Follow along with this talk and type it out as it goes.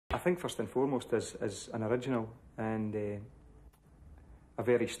think first and foremost as an original and a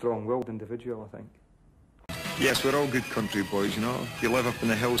very strong-willed individual, I think. Yes, we're all good country boys, you know. You live up in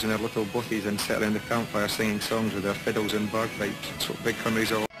the hills in our little butties and sit around the campfire singing songs with our fiddles and bagpipes. That's what big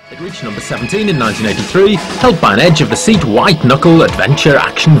country's all. It reached number 17 in 1983, held by an edge of the seat white-knuckle adventure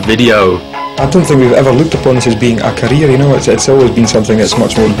action video. I don't think we've ever looked upon this as being a career, you know. It's always been something that's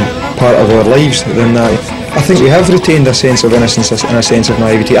much more part of our lives than that. I think we have retained a sense of innocence and a sense of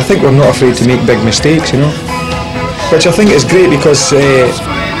naivety. I think we're not afraid to make big mistakes, you know. Which I think is great because,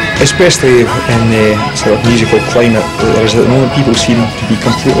 especially in the sort of musical climate there is at the moment, people seem to be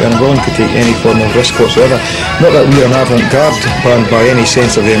completely unwilling to take any form of risk whatsoever. Not that we're an avant-garde band by any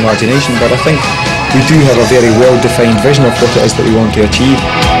sense of the imagination, but I think we do have a very well-defined vision of what it is that we want to achieve.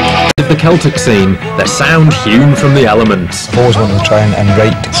 The Celtic scene, their sound hewn from the elements. I've always wanted to try and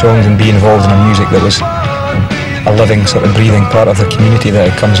write songs and be involved in a music that was a living, sort of breathing part of the community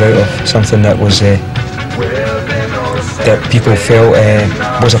that it comes out of, something that was that people felt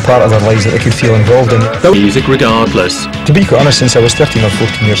was a part of their lives that they could feel involved in. Music regardless. To be quite honest, since I was 13 or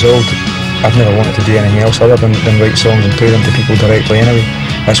 14 years old, I've never wanted to do anything else other than write songs and play them to people directly anyway.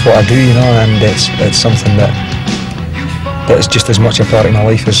 That's what I do, you know, and it's something that is just as much a part of my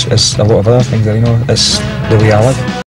life as a lot of other things, you know. It's the way I live.